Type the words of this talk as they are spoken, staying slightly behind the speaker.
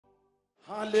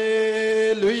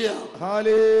Hallelujah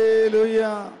hallelujah.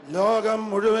 ലോകം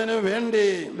മുഴുവനും വേണ്ടി,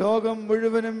 ലോകം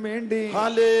മുഴുവനും വേണ്ടി.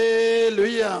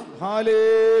 Hallelujah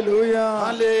hallelujah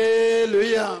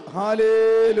hallelujah.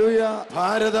 ഹല്ലേലൂയ.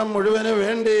 ഭാരതം മുഴുവനും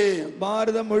വേണ്ടി,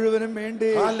 ഭാരതം മുഴുവനും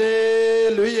വേണ്ടി.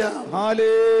 Hallelujah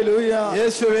hallelujah.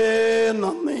 യേശുവേ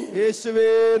നന്ദി, യേശുവേ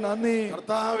നന്ദി.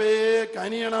 കർത്താവേ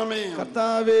കനിയണമേ,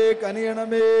 കർത്താവേ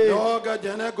കനിയണമേ. ലോക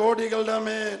ജനകോടികളുടെ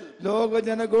മേൽ, ലോക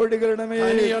ജനകോടികളുടെ മേൽ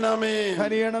കനിയണമേ,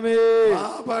 കനിയണമേ.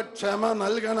 പാപക്ഷമ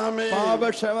നൽകണമേ,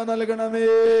 പാപക്ഷമ നൽകണമേ.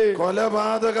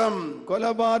 കൊലപാതകം,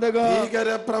 കൊലപാതകം,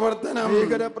 ഭീകരപ്രവർത്തനം,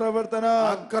 ഭീകരപ്രവർത്തനം,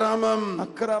 അക്രമം,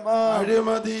 അക്രമം,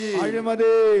 അഴിമതി,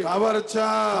 അഴിമതി, കവർച്ച,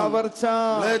 കവർച്ച,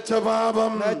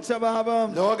 മ്ലേച്ഛപാപം, മ്ലേച്ഛപാപം,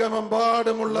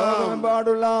 ലോകമെമ്പാടുമുള്ള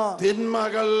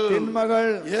തിന്മകൾ തിന്മകൾ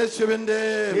യേശുവിന്റെ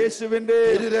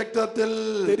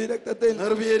തിരുരക്തത്തിൽ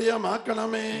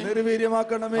നിർവീര്യമാക്കണമേ,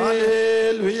 നിർവീര്യമാക്കണമേ.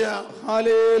 Hallelujah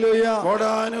hallelujah.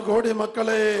 കോടാനുകോടി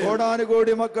മക്കളെ,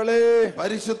 കോടാനുകോടി മക്കളെ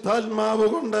പരിശുദ്ധാത്മാവ്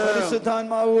കൊണ്ട്,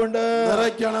 പരിശുദ്ധാത്മാവ് കൊണ്ട്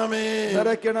നിറയ്ക്കണമേ,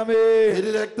 നിറയ്ക്കണമേ.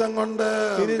 തിരുരക്തം കൊണ്ട്,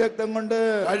 തിരുരക്തം കൊണ്ട്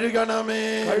കഴുകണമേ,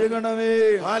 കഴുകണമേ.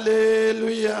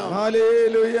 Hallelujah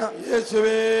hallelujah.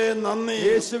 യേശുവേ നന്ദി,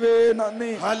 യേശുവേ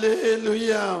നന്ദി.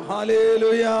 Hallelujah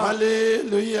hallelujah.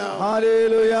 Hallelujah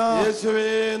hallelujah. യേശുവേ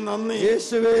നന്ദി,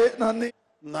 യേശുവേ നന്ദി.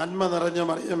 നന്മ നിറഞ്ഞ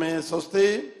മറിയമേ സ്വസ്തി,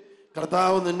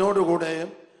 കർത്താവ് നിന്നോടുകൂടെ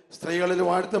സ്ത്രീകളിൽ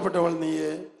വാഴ്ത്തപ്പെട്ടവൾ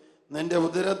നീയെ, നിന്റെ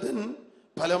ഉദരത്തിൻ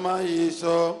ഫലമായി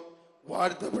ഈശോ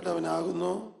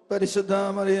വാഴ്ത്തപ്പെട്ടവനാകുന്നു. പരിശുദ്ധ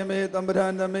മറിയമേ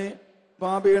തമ്പുരാന്റെ അമ്മേ,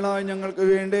 പാപികളായ ഞങ്ങൾക്ക്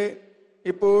വേണ്ടി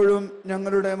ഇപ്പോഴും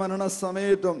ഞങ്ങളുടെ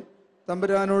മരണസമയത്തും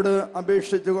തമ്പുരാനോട്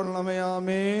അപേക്ഷിച്ചു കൊള്ളണമേ.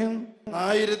 ആമേൻ.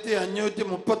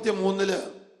 1533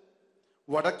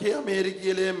 വടക്കേ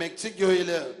അമേരിക്കയിലെ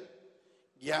മെക്സിക്കോയില്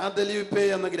ഗ്യാദലിപ്പെ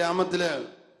എന്ന ഗ്രാമത്തില്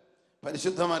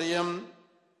പരിശുദ്ധ മറിയം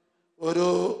ഒരു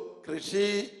കൃഷി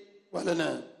വലന്,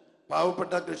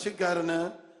 പാവപ്പെട്ട കൃഷിക്കാരന്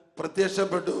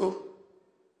പ്രത്യക്ഷപ്പെട്ടു.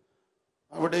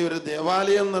 അവിടെ ഒരു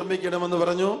ദേവാലയം നിർമ്മിക്കണമെന്ന്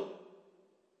പറഞ്ഞു.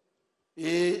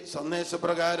 ഈ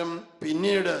സന്ദേശപ്രകാരം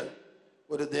പിന്നീട്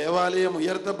ഒരു ദേവാലയം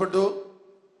ഉയർത്തപ്പെട്ടു.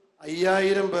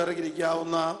 5000 പേർക്ക്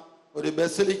ഇരിക്കാവുന്ന ഒരു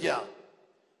ബസിലിക്ക.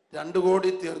 2 കോടി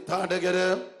തീർത്ഥാടകര്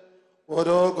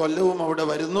ഓരോ കൊല്ലവും അവിടെ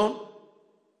വരുന്നു.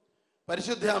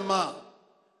 പരിശുദ്ധ അമ്മ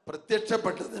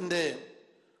പ്രത്യക്ഷപ്പെട്ടതിൻ്റെ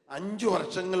 5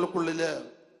 വർഷങ്ങൾക്കുള്ളില്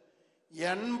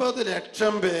 80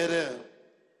 ലക്ഷം പേര്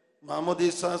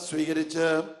മാമോദീസ സ്വീകരിച്ച്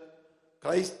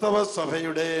ക്രൈസ്തവ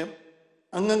സഭയുടെ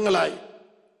അംഗങ്ങളായി.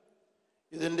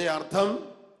 ഇതിൻ്റെ അർത്ഥം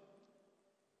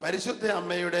പരിശുദ്ധ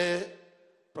അമ്മയുടെ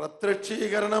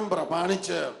പ്രത്യക്ഷീകരണം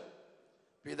പ്രമാണിച്ച്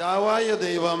പിതാവായ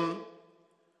ദൈവം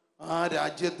ആ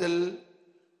രാജ്യത്തിൽ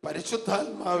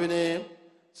പരിശുദ്ധാത്മാവിനെ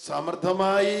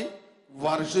സമൃദ്ധമായി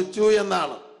വർഷിച്ചു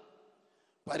എന്നാണ്.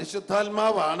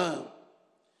 പരിശുദ്ധാത്മാവാണ്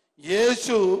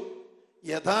യേശു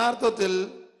യഥാർത്ഥത്തിൽ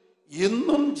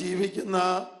ഇന്നും ജീവിക്കുന്ന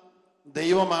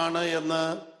ദൈവമാണ് എന്ന്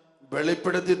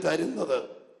വെളിപ്പെടുത്തി തരുന്നത്,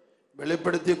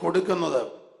 വെളിപ്പെടുത്തി കൊടുക്കുന്നത്.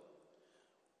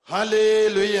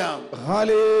 Hallelujah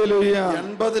hallelujah.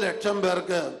 80 ലക്ഷം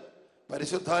പേർക്ക്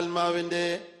പരിശുദ്ധാത്മാവിന്റെ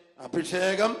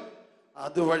അഭിഷേകം,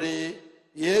 അതുവഴി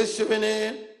യേശുവിനെ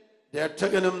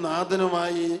രക്ഷകനും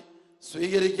നാഥനുമായി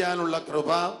സ്വീകരിക്കാനുള്ള കൃപ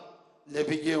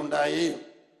ലഭിക്കുകയുണ്ടായി.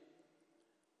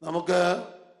 നമുക്ക്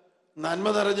നന്മ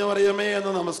നിറഞ്ഞ മറിയമേ എന്ന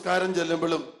നമസ്കാരം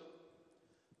ചെല്ലുമ്പോഴും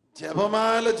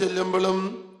ജപമാല ചെല്ലുമ്പോഴും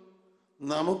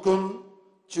നമുക്കും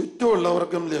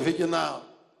ചുറ്റുമുള്ളവർക്കും ലഭിക്കുന്ന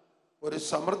ഒരു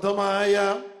സമൃദ്ധമായ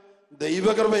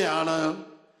ദൈവകൃപയാണ്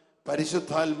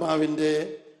പരിശുദ്ധാത്മാവിൻ്റെ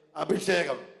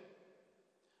അഭിഷേകം.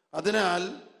 അതിനാൽ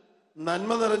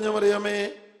നന്മ നിറഞ്ഞ മറിയമേ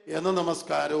എന്ന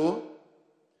നമസ്കാരവും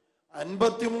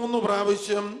 53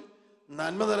 പ്രാവശ്യം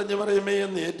നന്മ നിറഞ്ഞ മറിയമേ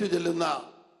എന്ന് ഏറ്റുചൊല്ലുന്ന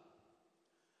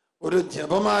ഒരു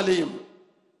ജപമാലയും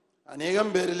അനേകം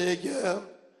പേരിലേക്ക്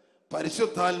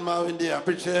പരിശുദ്ധാത്മാവിൻ്റെ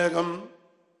അഭിഷേകം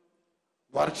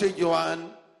വർഷിക്കുവാൻ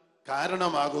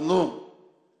കാരണമാകുന്നു.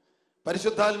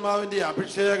 പരിശുദ്ധാത്മാവിൻ്റെ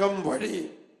അഭിഷേകം വഴി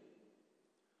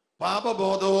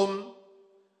പാപബോധവും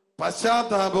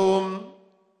പശ്ചാത്താപവും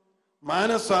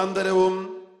മാനസാന്തരവും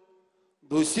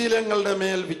ദുശീലങ്ങളുടെ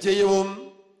മേൽ വിജയവും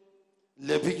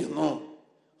ലഭിക്കുന്നു.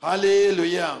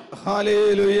 Hallelujah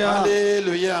hallelujah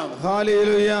hallelujah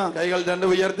hallelujah. കൈകൾ 2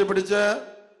 ഉയർത്തിപ്പിടിച്ച്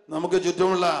നമുക്ക്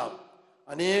ചുറ്റുമുള്ള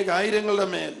അനേകായിരങ്ങളുടെ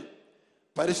മേൽ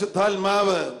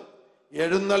പരിശുദ്ധാത്മാവ്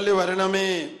എഴുന്നള്ളി വരണമേ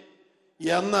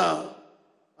എന്ന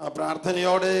ആ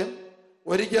പ്രാർത്ഥനയോടെ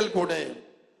ഒരിക്കൽ കൂടെ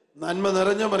നന്മ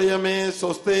നിറഞ്ഞ മറിയമേ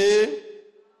സ്വസ്തി,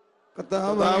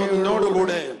 കർത്താവ്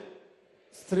നിന്നോടുകൂടെ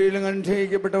സ്ത്രീകൾ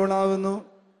അനുഗ്രഹിക്കപ്പെട്ടവനാകുന്നു,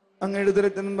 അങ്ങയുടെ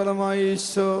ഉദരത്തിൻ ഫലമായി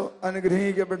ഈശോ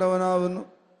അനുഗ്രഹിക്കപ്പെട്ടവനാകുന്നു.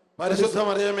 പരിശുദ്ധ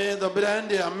മറിയമേ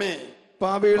തമ്പുരാന്റെ അമ്മേ,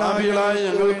 പാപികളായ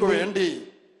ഞങ്ങൾക്ക് വേണ്ടി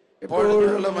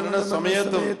ഇപ്പോഴുള്ള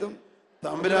മരണസമയത്തും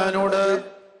തമ്പുരാനോട്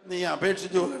നീ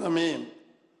അപേക്ഷിച്ചു കൊള്ളണമേ.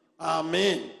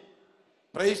 ആമേൻ.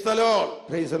 Praise the Lord.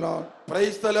 Praise the Lord.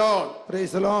 Praise the Lord.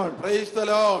 Praise the Lord. Praise the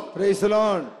Lord. Praise the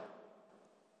Lord.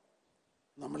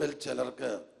 നമ്മളിൽ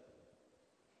ചിലർക്ക്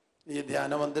ഈ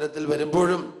ധ്യാനമന്ദിരത്തിൽ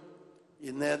വരുമ്പോഴും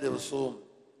ഇന്നേ ദിവസവും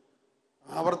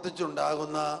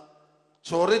ആവർത്തിച്ചുണ്ടാകുന്ന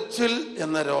ചൊറിച്ചിൽ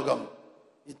എന്ന രോഗം,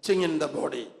 ഇച്ചിങ് ഇൻ ദ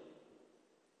ബോഡി,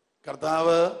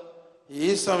 കർത്താവ് ഈ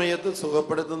സമയത്ത്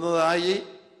സുഖപ്പെടുത്തുന്നതായി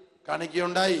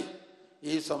കാണിക്കുകയുണ്ടായി.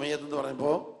 ഈ സമയത്ത് എന്ന്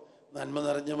പറയുമ്പോൾ നന്മ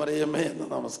നിറഞ്ഞ മറിയമ്മേ എന്ന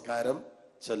നമസ്കാരം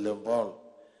ചൊല്ലുമ്പോൾ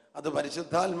അത്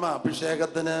പരിശുദ്ധാത്മ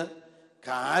അഭിഷേകത്തിന്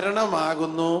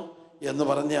കാരണമാകുന്നു എന്ന്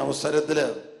പറഞ്ഞ അവസരത്തില്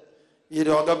ഈ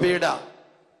രോഗപീഠ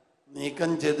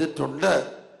നീക്കം ചെയ്തിട്ടുണ്ട്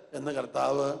എന്ന്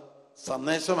കർത്താവ്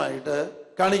സന്ദേശമായിട്ട്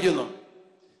കാണിക്കുന്നു.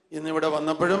 ഇന്നിവിടെ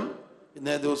വന്നപ്പോഴും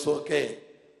ഇന്നേ ദിവസമൊക്കെ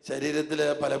ശരീരത്തിൽ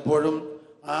പലപ്പോഴും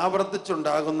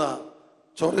ആവർത്തിച്ചുണ്ടാകുന്ന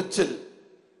ചൊറിച്ചിൽ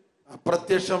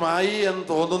അപ്രത്യക്ഷമായി എന്ന്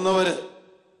തോന്നുന്നവര്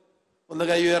ഒന്ന്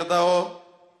കൈ ഉയർത്താവോ?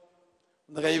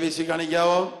 ഒന്ന് കൈ വീശി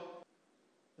കാണിക്കാവോ?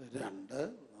 2,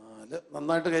 4,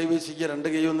 നന്നായിട്ട് കൈ വീശിക്കുക. 2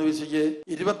 കൈ ഒന്ന് വീശിക്ക്.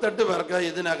 28 പേർക്ക്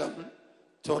ഇതിനകം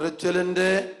ചൊറിച്ചിലിന്റെ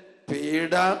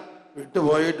പീഡ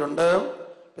വിട്ടുപോയിട്ടുണ്ട്.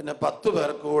 പിന്നെ 10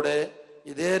 പേർക്ക് കൂടെ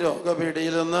ഇതേ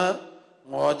രോഗപീഠയിൽ നിന്ന്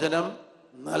മോചനം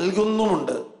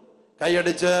നൽകുന്നുമുണ്ട്.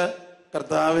 കൈയടിച്ച്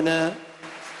കർത്താവിന്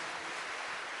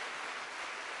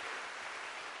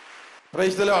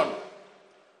പ്രൈസ് ദി ലോർഡ്.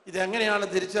 ഇതെങ്ങനെയാണ്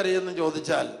തിരിച്ചറിയുന്നത്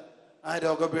ചോദിച്ചാൽ, ആ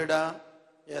രോഗപീഠ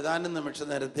ഏതാനും നിമിഷ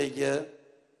നേരത്തേക്ക്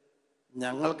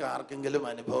ഞങ്ങൾക്ക് ആർക്കെങ്കിലും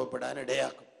അനുഭവപ്പെടാൻ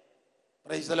ഇടയാക്കും.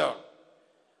 Praise the Lord.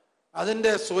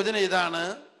 അതിന്റെ സൂചന ഇതാണ്.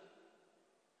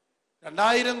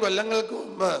 2000 കൊല്ലങ്ങൾക്ക്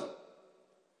മുമ്പ്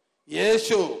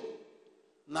യേശു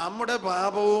നമ്മുടെ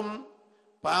പാപവും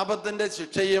പാപത്തിന്റെ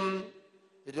ശിക്ഷയും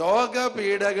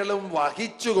രോഗപീഠകളും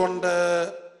വഹിച്ചുകൊണ്ട്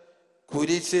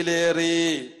കുരിശിലേറി.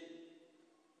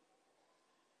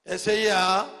 യെശയ്യാ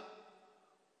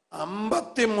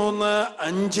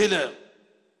 53:5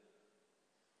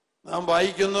 നാം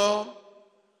വായിക്കുന്നു,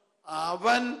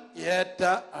 അവൻ ഏറ്റ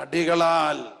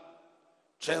അടികളാൽ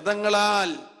ക്ഷതങ്ങളാൽ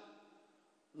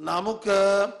നമുക്ക്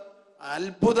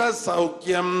അത്ഭുത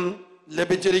സൗഖ്യം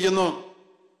ലഭിച്ചിരിക്കുന്നു.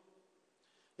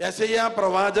 യെശയ്യാ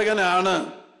പ്രവാചകനാണ്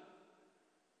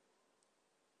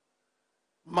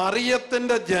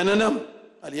മറിയത്തിന്റെ ജനനം,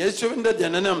 യേശുവിന്റെ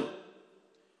ജനനം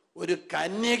ഒരു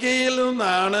കന്യകയിൽ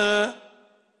നിന്നാണ്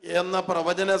എന്ന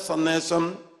പ്രവചന സന്ദേശം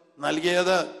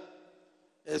നൽകിയത്.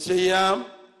 യെശയ്യാ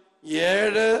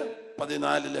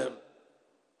 7:14.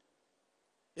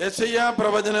 യെശയ്യാ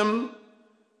പ്രവചനം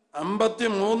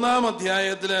 53-ാം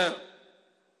അധ്യായത്തില്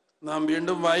നാം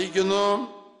വീണ്ടും വായിക്കുന്നു,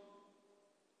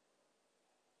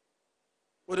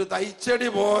 ഒരു തൈച്ചെടി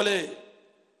പോലെ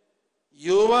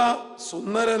യുവ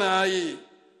സുന്ദരനായി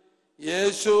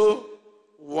യേശു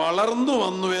വളർന്നു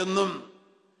വന്നുവെന്നും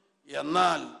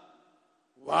എന്നാൽ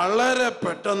വളരെ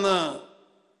പെട്ടെന്ന്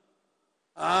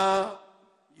ആ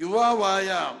യുവാവായ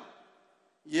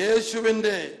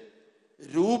യേശുവിൻ്റെ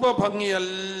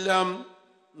രൂപഭംഗിയെല്ലാം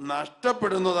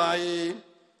നഷ്ടപ്പെടുന്നതായി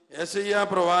യെശയ്യാ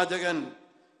പ്രവാചകൻ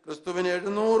ക്രിസ്തുവിന്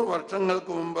 700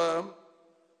 വർഷങ്ങൾക്ക് മുമ്പ്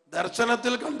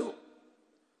ദർശനത്തിൽ കണ്ടു.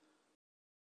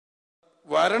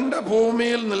 വരണ്ട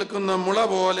ഭൂമിയിൽ നിൽക്കുന്ന മുള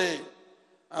പോലെ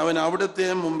അവൻ അവിടുത്തെ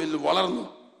മുമ്പിൽ വളർന്നു,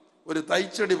 ഒരു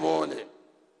തൈച്ചെടി പോലെ.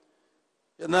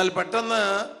 എന്നാൽ പെട്ടെന്ന്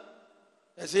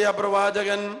യെശയ്യാ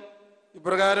പ്രവാചകൻ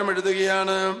ഇപ്രകാരം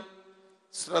എഴുതുകയാണ്,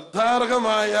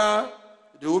 ശ്രദ്ധാർഹമായ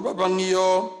രൂപഭംഗിയോ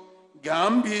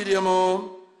ഗാംഭീര്യമോ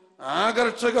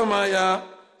ആകർഷകമായ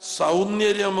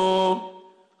സൗന്ദര്യമോ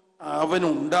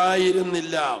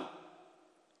അവനുണ്ടായിരുന്നില്ല.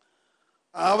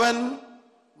 അവൻ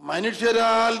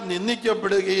മനുഷ്യരാൽ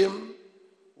നിന്ദിക്കപ്പെടുകയും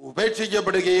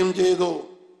ഉപേക്ഷിക്കപ്പെടുകയും ചെയ്തു.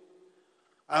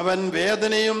 അവൻ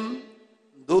വേദനയും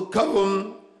ദുഃഖവും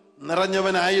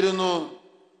നിറഞ്ഞവനായിരുന്നു.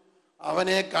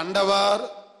 അവനെ കണ്ടവർ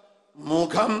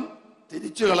മുഖം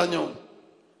തിരിച്ചു കളഞ്ഞു.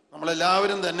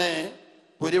 നമ്മളെല്ലാവരും തന്നെ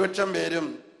ഭൂരിപക്ഷം പേരും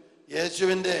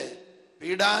യേശുവിൻ്റെ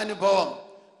പീഡാനുഭവം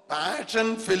പാഷൻ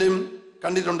ഫിലിം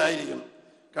കണ്ടിട്ടുണ്ടായിരിക്കും.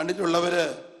 കണ്ടിട്ടുള്ളവര്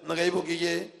ഒന്ന്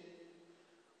കൈപൊക്കിക്കേ.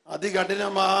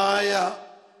 അതികഠിനമായ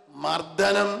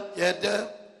മർദ്ദനം ഏറ്റ്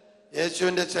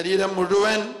യേശുവിൻ്റെ ശരീരം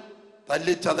മുഴുവൻ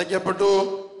തല്ലി ചതയ്ക്കപ്പെട്ടു.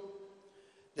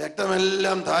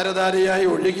 രക്തമെല്ലാം ധാരധാരയായി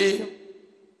ഒഴുകി.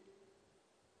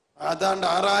 ഏതാണ്ട്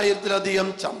 6000-ലധികം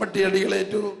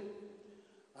ചമ്മട്ടിയടികളേറ്റു.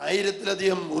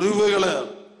 1000-ലധികം മുറിവുകള്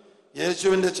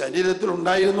യേശുവിന്റെ ശരീരത്തിൽ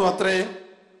ഉണ്ടായിരുന്നു അത്രേ.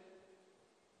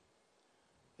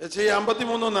 യെശയ്യാ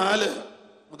 53:4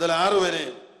 മുതൽ 6 വരെ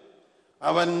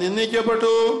അവൻ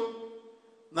നിന്ദിക്കപ്പെട്ടു,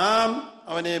 നാം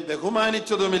അവനെ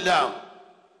ബഹുമാനിച്ചതുമില്ല.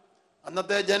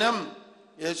 അന്നത്തെ ജനം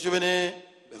യേശുവിനെ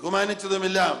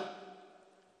ബഹുമാനിച്ചതുമില്ല.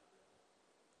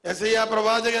 യെശയ്യാ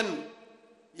പ്രവാചകൻ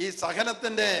ഈ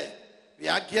സഹനത്തിന്റെ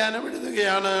വ്യാഖ്യാനം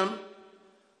എഴുതുകയാണ്.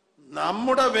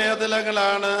 നമ്മുടെ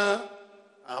വേദനകളാണ്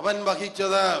അവൻ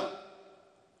വഹിച്ചത്,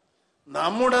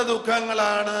 നമ്മുടെ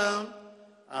ദുഃഖങ്ങളാണ്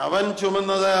അവൻ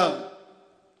ചുമന്നത്.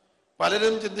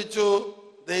 പലരും ചിന്തിച്ചു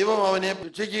ദൈവം അവനെ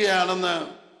ശിക്ഷിക്കുകയാണെന്ന്.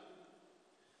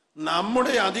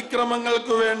 നമ്മുടെ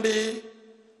അതിക്രമങ്ങൾക്ക് വേണ്ടി,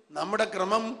 നമ്മുടെ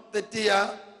ക്രമം തെറ്റിയ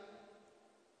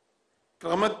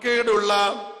ക്രമക്കേടുള്ള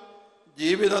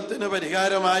ജീവിതത്തിന്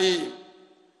പരിഹാരമായി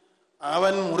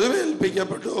അവൻ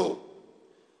മുറിവേൽപ്പിക്കപ്പെട്ടു.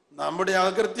 നമ്മുടെ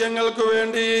അകൃത്യങ്ങൾക്ക്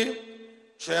വേണ്ടി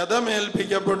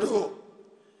ക്ഷതമേൽപ്പിക്കപ്പെട്ടു.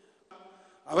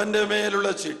 അവന്റെ മേലുള്ള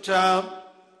ശിക്ഷ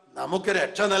നമുക്ക്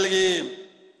രക്ഷ നൽകി.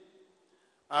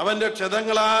 അവന്റെ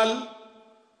ക്ഷതങ്ങളാൽ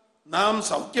നാം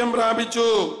സൗഖ്യം പ്രാപിച്ചു.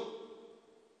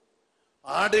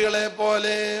 ആടുകളെ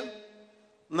പോലെ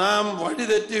നാം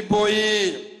വഴിതെറ്റിപ്പോയി.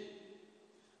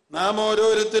 നാം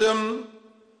ഓരോരുത്തരും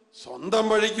സ്വന്തം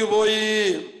വഴിക്ക് പോയി.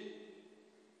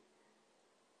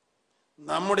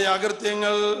 നമ്മുടെ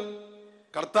അകൃത്യങ്ങൾ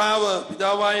കർത്താവ്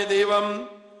പിതാവായ ദൈവം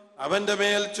അവന്റെ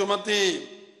മേൽ ചുമത്തി.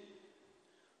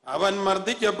 അവൻ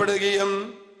മർദ്ദിക്കപ്പെടുകയും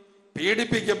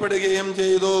പീഡിപ്പിക്കപ്പെടുകയും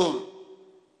ചെയ്തു.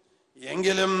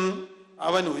 എങ്കിലും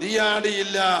അവൻ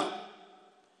ഉരിയാടിയില്ല.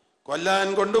 കൊല്ലാൻ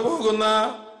കൊണ്ടുപോകുന്ന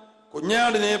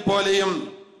കുഞ്ഞാടിനെ പോലെയും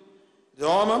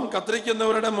രോമം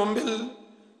കത്രിക്കുന്നവരുടെ മുമ്പിൽ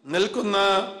നിൽക്കുന്ന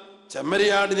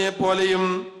ചെമ്മരിയാടിനെ പോലെയും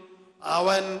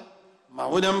അവൻ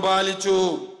മൗനം പാലിച്ചു.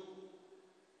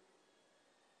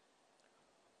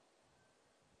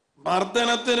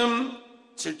 മർദ്ദനത്തിനും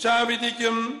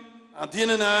ശിക്ഷാവിധിക്കും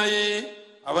അധീനനായി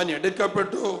അവൻ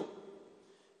എടുക്കപ്പെട്ടു.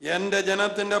 എന്റെ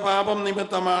ജനത്തിന്റെ പാപം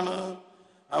നിമിത്തമാണ്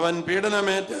അവൻ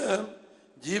പീഡനമേറ്റ്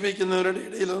ജീവിക്കുന്നവരുടെ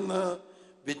ഇടയിൽ നിന്ന്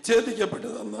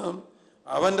വിച്ഛേദിക്കപ്പെട്ടതെന്ന്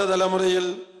അവന്റെ തലമുറയിൽ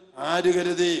ആര്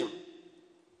കരുതി?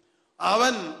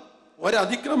 അവൻ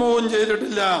ഒരതിക്രമവും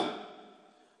ചെയ്തിട്ടില്ല.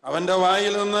 അവന്റെ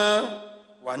വായിൽ നിന്ന്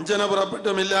വഞ്ചന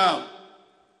പുറപ്പെട്ടുമില്ല.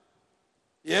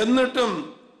 എന്നിട്ടും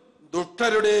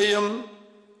ദുഷ്ടരുടെയും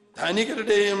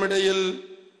ധനികരുടെയും ഇടയിൽ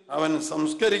അവൻ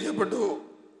സംസ്കരിക്കപ്പെട്ടു.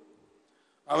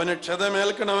 അവന്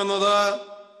ക്ഷതമേൽക്കണമെന്നത്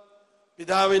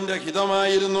പിതാവിന്റെ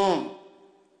ഹിതമായിരുന്നു.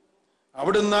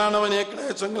 അവിടുന്നാണ് അവനെ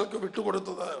ക്ലേശങ്ങൾക്ക്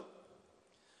വിട്ടുകൊടുത്തത്.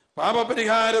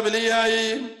 പാപപരിഹാര ബലിയായി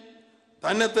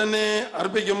തന്നെ തന്നെ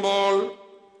അർപ്പിക്കുമ്പോൾ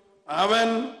അവൻ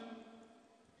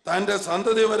തന്റെ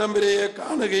സന്തതി പരമ്പരയെ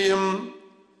കാണുകയും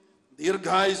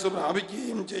ദീർഘായുസ്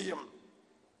പ്രാപിക്കുകയും ചെയ്യും.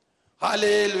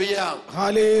 Hallelujah,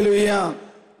 hallelujah.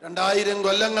 2000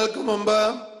 കൊല്ലങ്ങൾക്ക് മുമ്പ്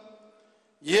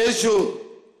യേശു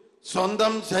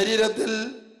സ്വന്തം ശരീരത്തിൽ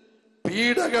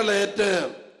പീഡകളേറ്റ്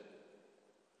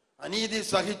അനീതി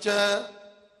സഹിച്ച്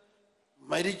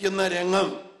മരിക്കുന്ന രംഗം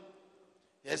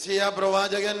യെശയ്യാ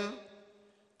പ്രവാചകൻ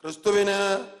ക്രിസ്തുവിന്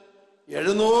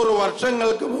 700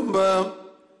 വർഷങ്ങൾക്ക് മുമ്പ്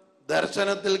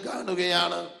ദർശനത്തിൽ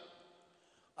കാണുകയാണ്.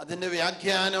 അതിന്റെ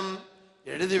വ്യാഖ്യാനം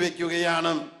എഴുതി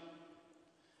വയ്ക്കുകയാണ്.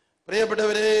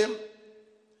 പ്രിയപ്പെട്ടവരെ,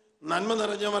 നന്മ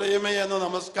നിറഞ്ഞ മറിയമേ എന്ന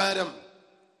നമസ്കാരം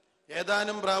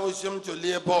ഏതാനും പ്രാവശ്യം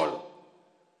ചൊല്ലിയപ്പോൾ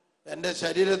എൻ്റെ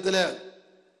ശരീരത്തില്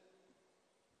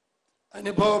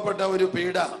അനുഭവപ്പെട്ട ഒരു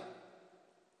പീഡ,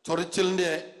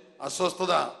 ചൊറിച്ചിലിന്റെ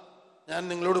അസ്വസ്ഥത ഞാൻ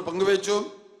നിങ്ങളോട് പങ്കുവച്ചു.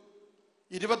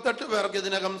 28 പേർക്ക്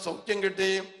ഇതിനകം സൗഖ്യം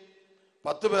കിട്ടി.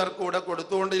 10 പേർക്ക് കൂടെ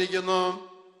കൊടുത്തുകൊണ്ടിരിക്കുന്നു.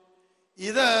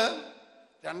 ഇത്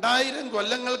 2000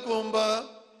 കൊല്ലങ്ങൾക്ക് മുമ്പ്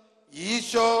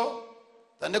ഈശോ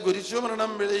തന്റെ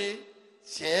കുരിശുമരണം വഴി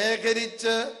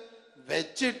ശേഖരിച്ച്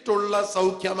വെച്ചിട്ടുള്ള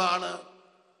സൗഖ്യമാണ്.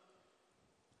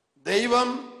 ദൈവം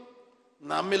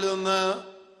നമ്മിൽ നിന്ന്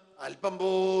അല്പം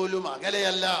പോലും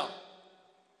അകലെയല്ല.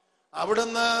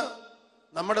 അവിടുന്ന്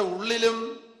നമ്മുടെ ഉള്ളിലും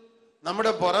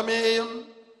നമ്മുടെ പുറമേയും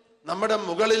നമ്മുടെ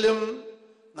മുകളിലും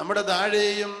നമ്മുടെ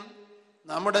താഴെയും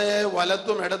നമ്മുടെ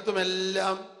വലത്തും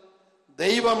ഇടത്തുമെല്ലാം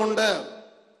ദൈവമുണ്ട്.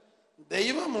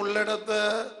 ദൈവമുള്ളിടത്ത്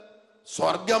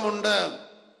സ്വർഗമുണ്ട്.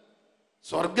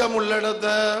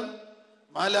 സ്വർഗമുള്ളിടത്ത്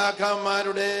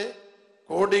മാലാഖമാരുടെ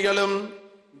കോടികളും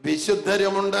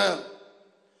വിശുദ്ധരുമുണ്ട്.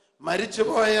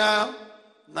 മരിച്ചുപോയ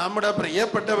നമ്മുടെ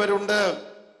പ്രിയപ്പെട്ടവരുണ്ട്.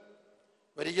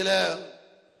 ഒരിക്കല്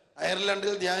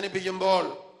അയർലൻഡിൽ ധ്യാനിപ്പിക്കുമ്പോൾ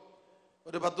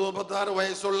ഒരു 10-36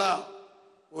 വയസ്സുള്ള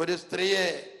ഒരു സ്ത്രീയെ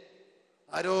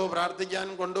ആരോ പ്രാർത്ഥിക്കാൻ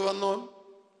കൊണ്ടുവന്നു.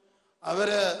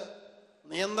 അവര്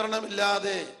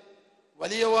നിയന്ത്രണമില്ലാതെ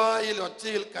വലിയ വായിൽ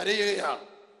ഒച്ചയിൽ കരയുകയാണ്.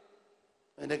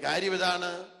 അതിന്റെ കാര്യം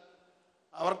ഇതാണ്: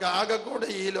 അവർക്ക് ആകെക്കൂടെ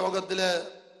ഈ ലോകത്തില്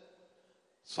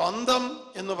സ്വന്തം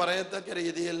എന്ന് പറയത്തക്ക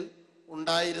രീതിയിൽ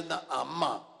ഉണ്ടായിരുന്ന അമ്മ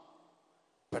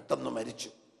പെട്ടെന്ന് മരിച്ചു.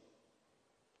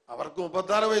 അവർക്ക്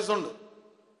 36 വയസ്സുണ്ട്.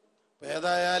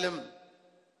 ഏതായാലും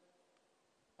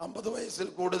 50 വയസ്സിൽ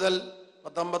കൂടുതൽ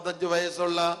 55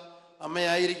 വയസ്സുള്ള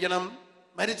അമ്മയായിരിക്കണം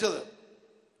മരിച്ചത്.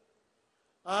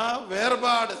 ആ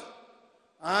വേർപാട്,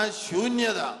 ആ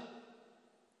ശൂന്യത,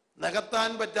 നികത്താൻ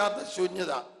പറ്റാത്ത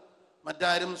ശൂന്യത,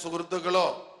 മറ്റാരും സുഹൃത്തുക്കളോ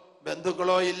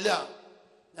ബന്ധുക്കളോ ഇല്ല,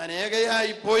 ഞാൻ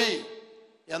ഏകയായി പോയി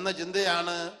എന്ന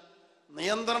ചിന്തയാണ്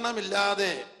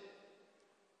നിയന്ത്രണമില്ലാതെ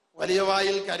വലിയ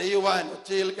വായിൽ കരയുവാൻ,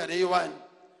 ഒച്ചയിൽ കരയുവാൻ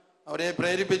അവരെ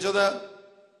പ്രേരിപ്പിച്ചത്.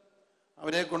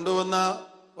 അവരെ കൊണ്ടുവന്ന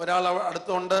ഒരാൾ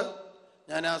അടുത്തുണ്ട്.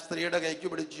 ഞാൻ ആ സ്ത്രീയുടെ കൈക്ക്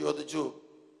പിടിച്ച് ചോദിച്ചു,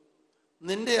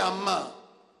 നിന്റെ അമ്മ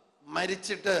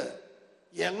മരിച്ചിട്ട്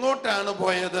എങ്ങോട്ടാണ്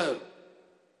പോയത്?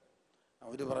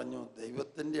 അവര് പറഞ്ഞു,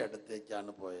 ദൈവത്തിന്റെ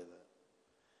അടുത്തേക്കാണ് പോയത്.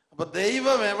 അപ്പൊ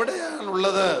ദൈവം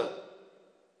എവിടെയാണുള്ളത്?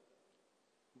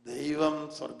 ദൈവം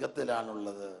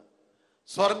സ്വർഗത്തിലാണുള്ളത്.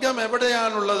 സ്വർഗം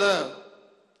എവിടെയാണുള്ളത്?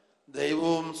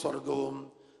 ദൈവവും സ്വർഗവും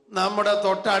നമ്മുടെ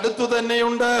തൊട്ടടുത്തു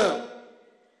തന്നെയുണ്ട്.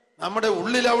 നമ്മുടെ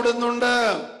ഉള്ളിൽ അവിടുന്നുണ്ട്,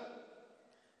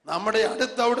 നമ്മുടെ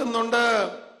അടുത്ത് അവിടുന്നുണ്ട്.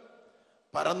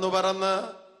 പറന്നു പറന്ന്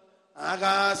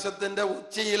ആകാശത്തിന്റെ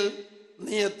ഉച്ചിയിൽ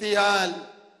നീ എത്തിയാൽ,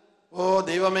 ഓ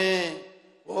ദൈവമേ,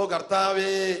 ഓ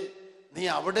കർത്താവേ, നീ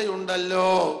അവിടെയുണ്ടല്ലോ.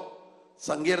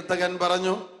 സങ്കീർത്തകൻ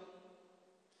പറഞ്ഞു,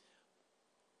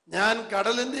 ഞാൻ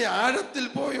കടലിന്റെ ആഴത്തിൽ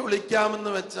പോയി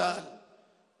ഒളിക്കാമെന്ന് വെച്ചാൽ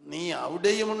നീ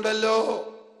അവിടെയുമുണ്ടല്ലോ.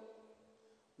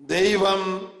 ദൈവം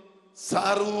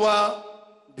സർവ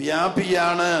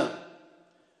വ്യാപിയാണ്.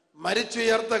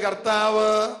 മരിച്ചുയർത്ത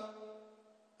കർത്താവ്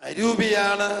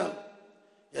അരൂപിയാണ്.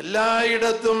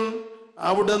 എല്ലായിടത്തും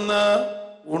അവിടുന്ന്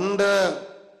ഉണ്ട്.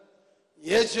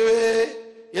 യേശുവേ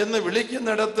എന്ന്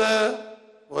വിളിക്കുന്നിടത്ത്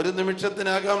ഒരു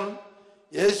നിമിഷത്തിനകം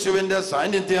യേശുവിന്റെ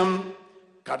സാന്നിധ്യം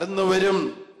കടന്നു വരും.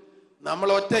 നമ്മൾ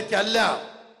ഒറ്റയ്ക്കല്ല.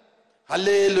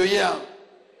 Hallelujah,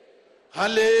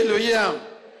 hallelujah.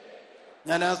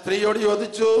 ഞാൻ ആ സ്ത്രീയോട്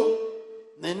ചോദിച്ചു,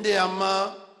 നിന്റെ അമ്മ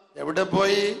എവിടെ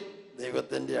പോയി?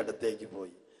 ദൈവത്തിന്റെ അടുത്തേക്ക്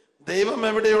പോയി. ദൈവം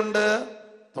എവിടെയുണ്ട്?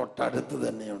 തൊട്ടടുത്ത്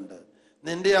തന്നെയുണ്ട്.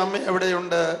 നിന്റെ അമ്മ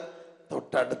എവിടെയുണ്ട്?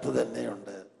 തൊട്ടടുത്ത്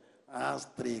തന്നെയുണ്ട്. ആ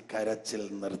സ്ത്രീ കരച്ചിൽ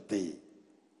നിർത്തി,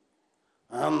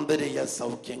 ആന്തരിക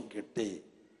സൗഖ്യം കിട്ടി.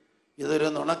 ഇതൊരു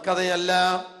നുണക്കഥയല്ല,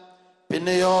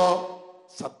 പിന്നെയോ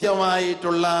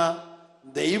സത്യമായിട്ടുള്ള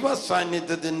ദൈവ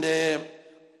സാന്നിധ്യത്തിന്റെ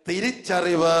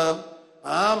തിരിച്ചറിവ്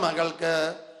ആ മകൾക്ക്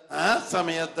ആ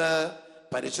സമയത്ത്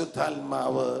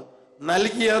പരിശുദ്ധാത്മാവ്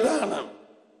നൽകിയതാണ്.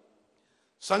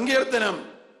 സങ്കീർത്തനം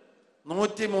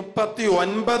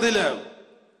 139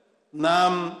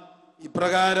 നാം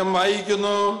ഇപ്രകാരം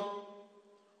വായിക്കുന്നു,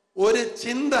 ഒരു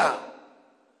ചിന്ത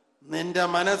നിന്റെ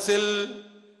മനസ്സിൽ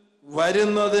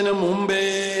വരുന്നതിന് മുമ്പേ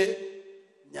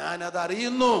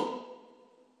ഞാനതറിയുന്നു.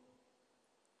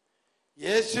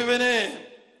 യേശുവിനെ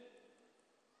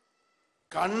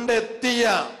കണ്ടെത്തിയ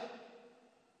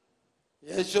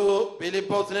യേശു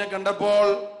ഫിലിപ്പോസിനെ കണ്ടപ്പോൾ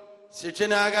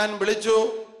ശിഷ്യനാകാൻ വിളിച്ചു.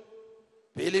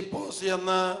 ഫിലിപ്പോസ്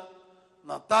എന്ന്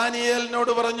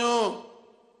നത്താനിയേലിനോട് പറഞ്ഞു,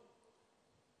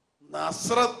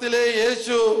 നസ്രത്തിലെ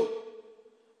യേശു,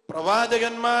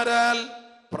 പ്രവാചകന്മാരാൽ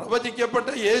പ്രവചിക്കപ്പെട്ട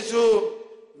യേശു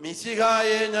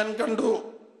മിശിഹായെ ഞാൻ കണ്ടു.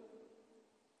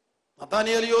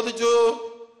 നത്താനിയേൽ ചോദിച്ചു,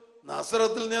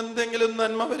 നസ്രത്തിൽ നിന്ന് എന്തെങ്കിലും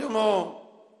നന്മ വരുമോ?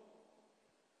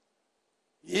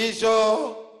 ഈശോ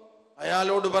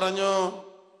അയാളോട് പറഞ്ഞു,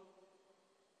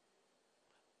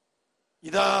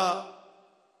 ഇതാ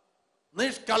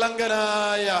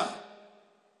നിഷ്കളങ്കനായ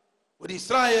ഒരു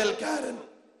ഇസ്രായേൽക്കാരൻ.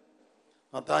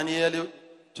 നത്താനിയേൽ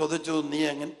ചോദിച്ചു, നീ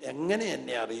എങ്ങനെ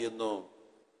എന്നെ അറിയുന്നു?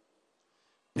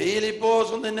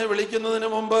 ഫിലിപ്പോസ് നിന്നെ വിളിക്കുന്നതിന്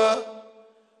മുമ്പ്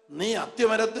നീ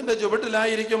അത്തിമരത്തിന്റെ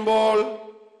ചുവട്ടിലായിരിക്കുമ്പോൾ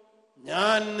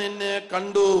ഞാൻ നിന്നെ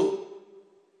കണ്ടു.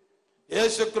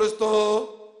 യേശുക്രിസ്തു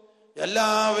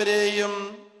എല്ലാവരെയും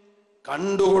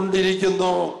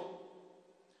കണ്ടുകൊണ്ടിരിക്കുന്നു.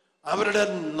 അവരുടെ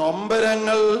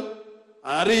നൊമ്പരങ്ങൾ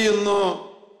അറിയുന്നു.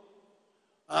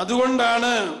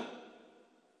 അതുകൊണ്ടാണ്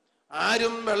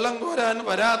ആരും വെള്ളം കോരാൻ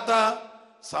വരാത്ത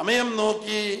സമയം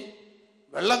നോക്കി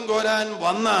വെള്ളം കോരാൻ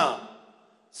വന്ന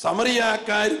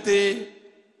സമറിയാക്കാരത്തി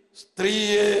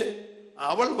സ്ത്രീയെ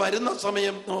അവൾ വരുന്ന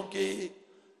സമയം നോക്കി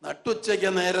നട്ടുച്ചയ്ക്ക്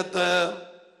നേരത്ത്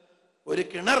ഒരു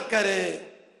കിണർക്കരെ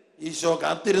ഈശോ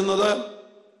കാത്തിരുന്നത്.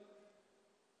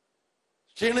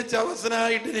 ക്ഷീണിച്ച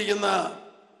അവസനായിട്ടിരിക്കുന്ന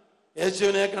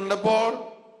യേശുവിനെ കണ്ടപ്പോൾ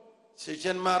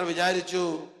ശിഷ്യന്മാർ വിചാരിച്ചു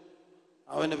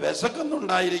അവന്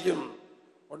വിശക്കുന്നുണ്ടായിരിക്കും.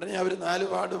 ഉടനെ അവർ 4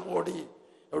 പാടും ഓടി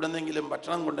എവിടെന്നെങ്കിലും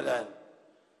ഭക്ഷണം കൊണ്ടുവരാൻ.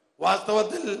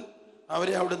 വാസ്തവത്തിൽ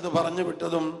അവരെ അവിടുന്ന് പറഞ്ഞു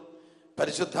വിട്ടതും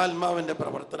പരിശുദ്ധാത്മാവിന്റെ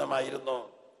പ്രവർത്തനമായിരുന്നു.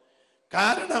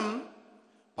 കാരണം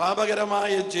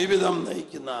പാപകരമായ ജീവിതം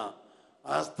നയിക്കുന്ന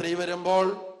ആ സ്ത്രീ വരുമ്പോൾ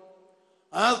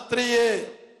ആ സ്ത്രീയെ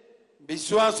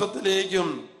വിശ്വാസത്തിലേക്കും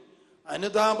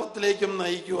അനുതാപത്തിലേക്കും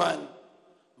നയിക്കുവാൻ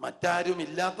മറ്റാരും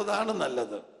ഇല്ലാത്തതാണ്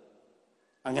നല്ലത്.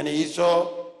 അങ്ങനെ ഈശോ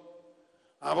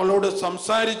അവളോട്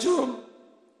സംസാരിച്ചു,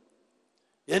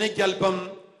 എനിക്കല്പം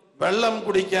വെള്ളം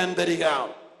കുടിക്കാൻ തരിക.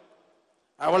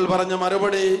 അവൾ പറഞ്ഞ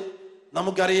മറുപടി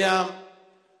നമുക്കറിയാം.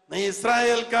 നീ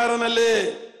ഇസ്രായേൽക്കാരനല്ലേ,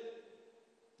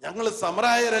 ഞങ്ങൾ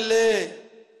സമറായരല്ലേ.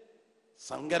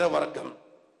 സങ്കരവർഗം,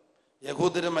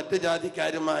 യഹൂദരും മറ്റ്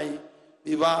ജാതിക്കാരുമായി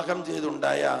വിവാഹം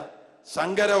ചെയ്തുണ്ടായ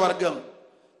സങ്കരവർഗം.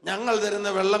 ഞങ്ങൾ തരുന്ന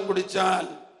വെള്ളം കുടിച്ചാൽ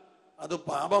അത്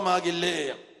പാപമാകില്ലേ?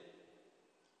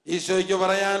 ഈശോയ്ക്ക്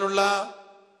പറയാനുള്ള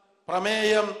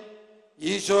പ്രമേയം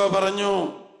ഈശോ പറഞ്ഞു.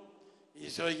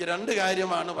 ഈശോയ്ക്ക് രണ്ട്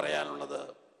കാര്യമാണ് പറയാനുള്ളത്.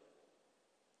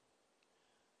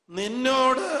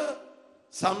 നിന്നോട്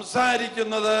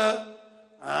സംസാരിക്കുന്നത്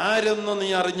ആരെന്ന് നീ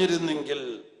അറിഞ്ഞിരുന്നെങ്കിൽ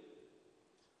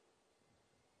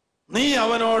നീ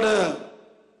അവനോട്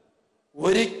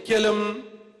ഒരിക്കലും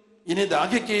ഇനി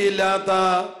ദാഹിക്കുകയില്ലാത്ത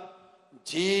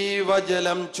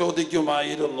ജീവജലം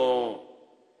ചോദിക്കുമായിരുന്നു.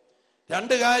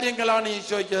 രണ്ട് കാര്യങ്ങളാണ്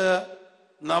ഈശോയ്ക്ക്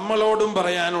നമ്മളോടും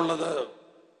പറയാനുള്ളത്.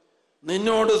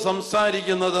 നിന്നോട്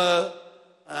സംസാരിക്കുന്നത്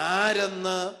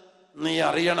ആരെന്ന് നീ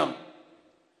അറിയണം.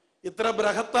 ഇത്ര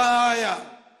ബൃഹത്തായ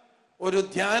ഒരു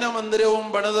ധ്യാന മന്ദിരവും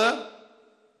പണിത്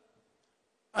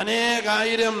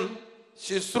അനേകായിരം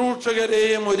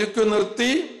ശുശ്രൂഷകരെയും ഒരുക്കി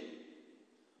നിർത്തി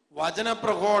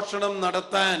വചനപ്രഘോഷണം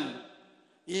നടത്താൻ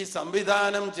ഈ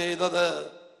സംവിധാനം ചെയ്തത്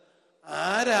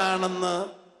ആരാണെന്ന്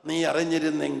നീ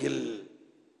അറിഞ്ഞിരുന്നെങ്കിൽ.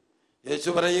 യേശു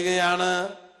പറയുകയാണ്,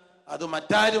 അത്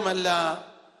മറ്റാരുമല്ല,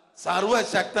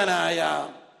 സർവശക്തനായ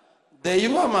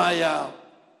ദൈവമായ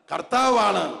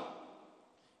കർത്താവാണ്.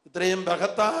 ഇത്രയും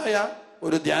ബൃഹത്തായ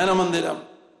ഒരു ധ്യാനമന്ദിരം,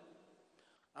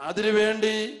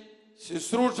 അതിനുവേണ്ടി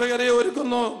ശുശ്രൂഷകരെ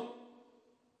ഒരുക്കുന്നു.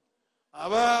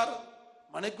 അവർ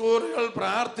മണിക്കൂറുകൾ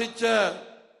പ്രാർത്ഥിച്ച്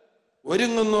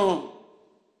ഒരുങ്ങുന്നു.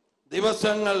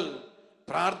 ദിവസങ്ങൾ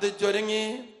പ്രാർത്ഥിച്ചൊരുങ്ങി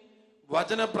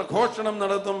വചനപ്രഘോഷണം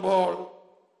നടത്തുമ്പോൾ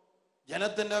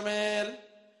ജനത്തിന്റെ മേൽ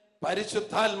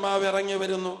പരിശുദ്ധാത്മാവ് ഇറങ്ങി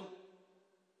വരുന്നു.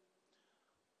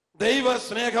 ദൈവ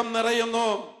സ്നേഹം നിറയുന്നു.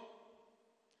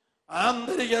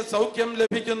 ആന്തരിക സൗഖ്യം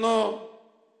ലഭിക്കുന്നു.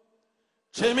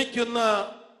 ക്ഷമിക്കുന്ന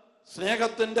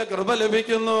സ്നേഹത്തിന്റെ കൃപ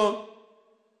ലഭിക്കുന്നു.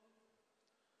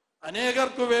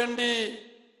 അനേകർക്കു വേണ്ടി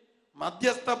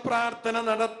മധ്യസ്ഥ പ്രാർത്ഥന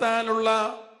നടത്താനുള്ള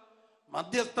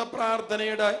മധ്യസ്ഥ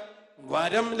പ്രാർത്ഥനയുടെ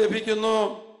വരം ലഭിക്കുന്നു.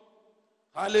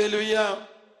 Hallelujah,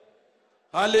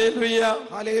 hallelujah,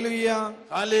 hallelujah,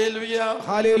 hallelujah,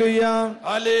 hallelujah,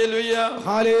 hallelujah,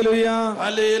 hallelujah,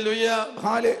 hallelujah,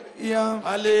 hallelujah,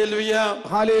 hallelujah.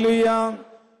 Hallelujah.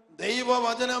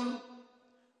 ദൈവവചനം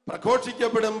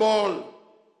പ്രഘോഷിക്കപ്പെടുമ്പോൾ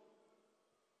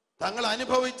തങ്ങൾ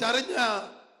അനുഭവിച്ചറിഞ്ഞ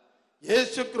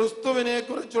യേശു ക്രിസ്തുവിനെ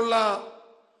കുറിച്ചുള്ള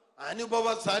അനുഭവ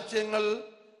സാക്ഷ്യങ്ങൾ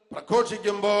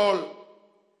പ്രഘോഷിക്കുമ്പോൾ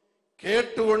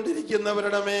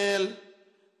കേട്ടുകൊണ്ടിരിക്കുന്നവരുടെ മേൽ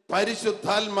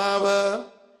പരിശുദ്ധാത്മാവ്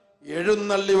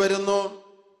എഴുന്നള്ളി വരുന്നു.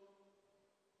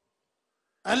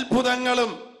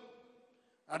 അത്ഭുതങ്ങളും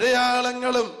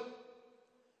അടയാളങ്ങളും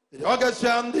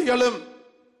രോഗശാന്തികളും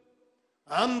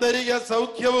ആന്തരിക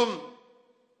സൗഖ്യവും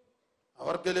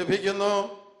അവർക്ക് ലഭിക്കുന്നു.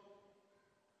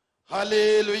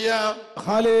 Hallelujah,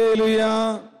 hallelujah.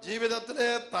 ജീവിതത്തിലെ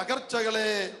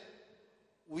തകർച്ചകളെ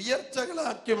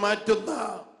ഉയർച്ചകളാക്കി മാറ്റുന്ന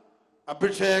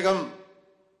അഭിഷേകം,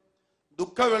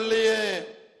 ദുഃഖവെള്ളിയെ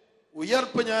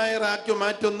ഉയർപ്പ് ഞായറാക്കി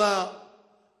മാറ്റുന്ന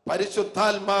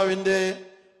പരിശുദ്ധാത്മാവിന്റെ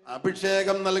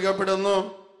അഭിഷേകം നൽകപ്പെടുന്നു.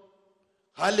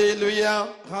 Hallelujah,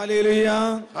 hallelujah,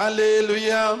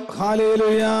 hallelujah,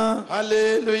 hallelujah,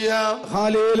 hallelujah,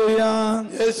 hallelujah.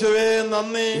 യേശുവേ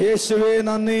നന്ദി, യേശുവേ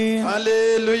നന്ദി.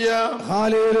 ഹല്ലേലൂയ,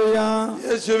 ഹല്ലേലൂയ,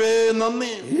 യേശുവേ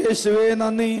നന്ദി, യേശുവേ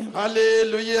നന്ദി.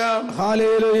 Hallelujah,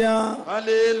 hallelujah,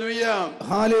 hallelujah.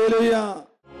 ഹല്ലേലൂയ.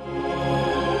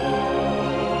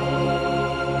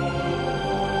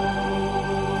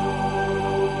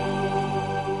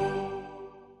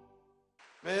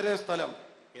 വേറെ സ്ഥലം.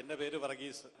 എൻ്റെ പേര്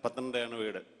വർഗീസ്, പത്തനംതിട്ടയാണ്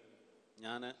വീട്.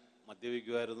 ഞാൻ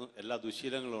മദ്യപിക്കുമായിരുന്നു, എല്ലാ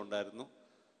ദുശീലങ്ങളും ഉണ്ടായിരുന്നു.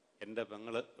 എൻ്റെ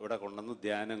പെങ്ങള് ഇവിടെ കൊണ്ടുവന്ന്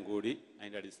ധ്യാനം കൂടി.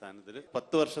 അതിൻ്റെ അടിസ്ഥാനത്തിൽ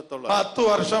 10 വർഷത്തോളം 10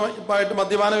 വർഷമായിട്ട്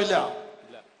മദ്യപാനമില്ല.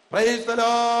 Praise the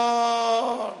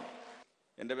Lord.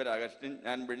 എൻ്റെ പേര് അഗസ്റ്റിൻ,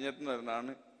 ഞാൻ വിഴിഞ്ഞത്ത്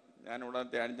നിന്നാണ്. ഞാനിവിടെ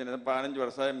ധ്യാനിച്ചത് 15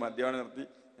 വർഷമായി മദ്യപാനം നിർത്തി.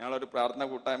 ഞങ്ങളൊരു പ്രാർത്ഥന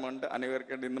കൂട്ടായ്മ ഉണ്ട്,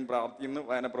 അനേകർക്ക് വേണ്ടി ഇന്നും പ്രാർത്ഥിക്കുന്നു,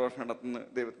 വായന പ്രവേശനം നടത്തുന്നു.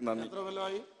 ദൈവത്തിന് നന്ദി.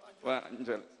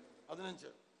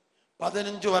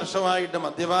 15 വർഷമായിട്ട്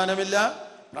മദ്യപാനമില്ല,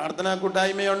 പ്രാർത്ഥനാ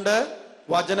കൂട്ടായ്മയുണ്ട്,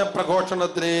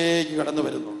 വചനപ്രഘോഷണത്തിലേക്ക് കടന്നു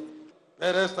വരുന്നു.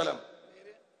 വേറെ സ്ഥലം.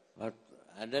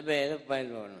 എന്റെ പേര്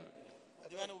പൈലോണ്.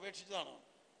 മദ്യപാനം ഉപേക്ഷിച്ചതാണോ?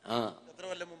 ആ, എത്ര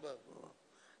കൊല്ലം മുമ്പ്?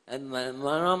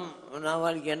 മണം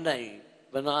ഉണ്ടാവാനിക്കുണ്ടായി.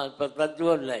 45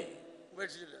 കൊല്ലായി.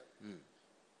 ഉപേക്ഷിച്ചില്ല.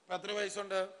 എത്ര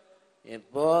വയസ്സുണ്ട്?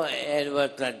 ഇപ്പോ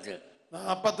 75.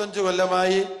 45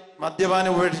 കൊല്ലമായി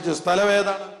മദ്യപാനം ഉപേക്ഷിച്ചു. സ്ഥലം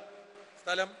ഏതാണ്?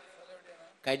 സ്ഥലം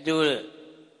കല്ലൂര്.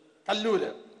 കല്ലൂര്.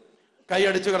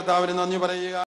 കൈയടിച്ച് കർത്താവിന് നന്ദി പറയുക.